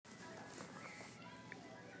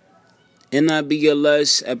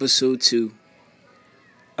NIBLS episode 2.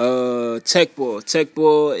 Tech ball. Tech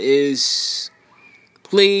ball is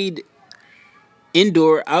played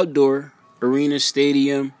indoor, outdoor, arena,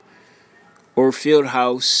 stadium, or field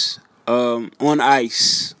house, on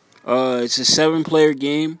ice. It's a 7-player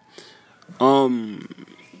game. Of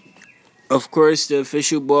course, the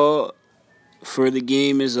official ball for the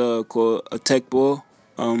game is called a tech ball.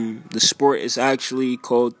 The sport is actually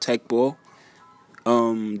called tech ball.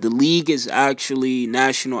 The league is actually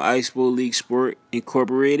National Ice Bowl League Sport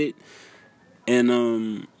Incorporated,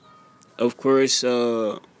 and of course,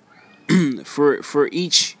 for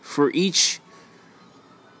each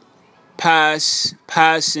pass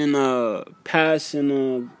and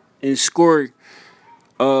score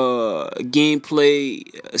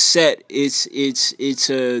gameplay set, it's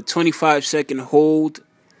a 25-second hold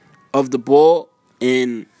of the ball,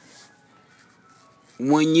 and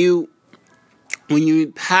when you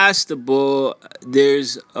pass the ball,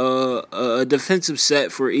 there's a defensive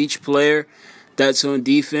set for each player that's on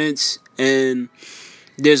defense, and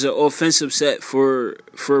there's an offensive set for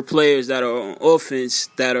players that are on offense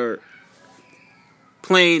that are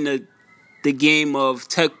playing the game of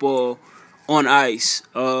tech ball on ice.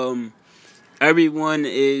 Everyone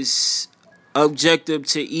is objective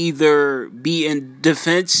to either be in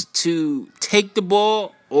defense to take the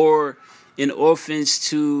ball or in offense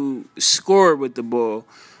to score with the ball.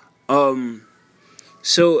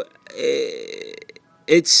 So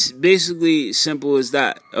it's basically simple as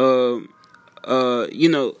that.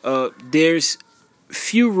 There's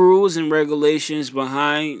few rules and regulations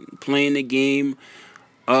behind playing the game,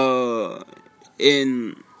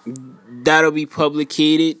 and that'll be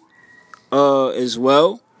publicated as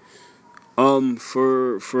well,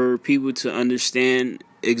 for people to understand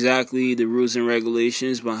exactly the rules and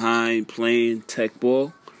regulations behind playing tech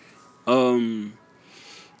ball.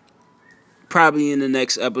 Probably in the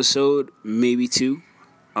next episode, maybe 2,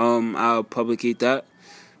 I'll publicate that.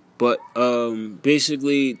 But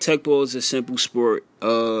basically, tech ball is a simple sport.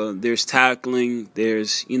 There's tackling.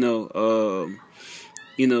 There's a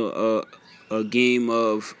game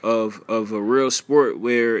of a real sport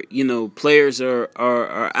where players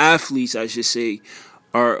are athletes, I should say,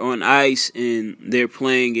 are on ice, and they're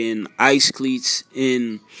playing in ice cleats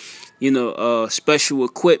in special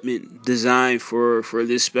equipment designed for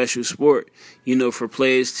this special sport, for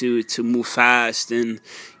players to move fast and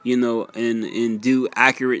and do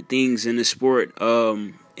accurate things in the sport,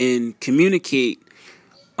 and communicate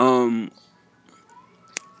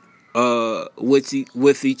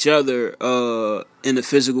with each other in a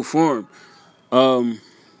physical form.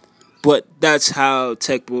 But that's how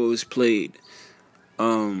tech ball is played.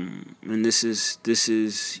 And this is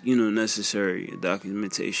necessary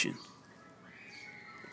documentation.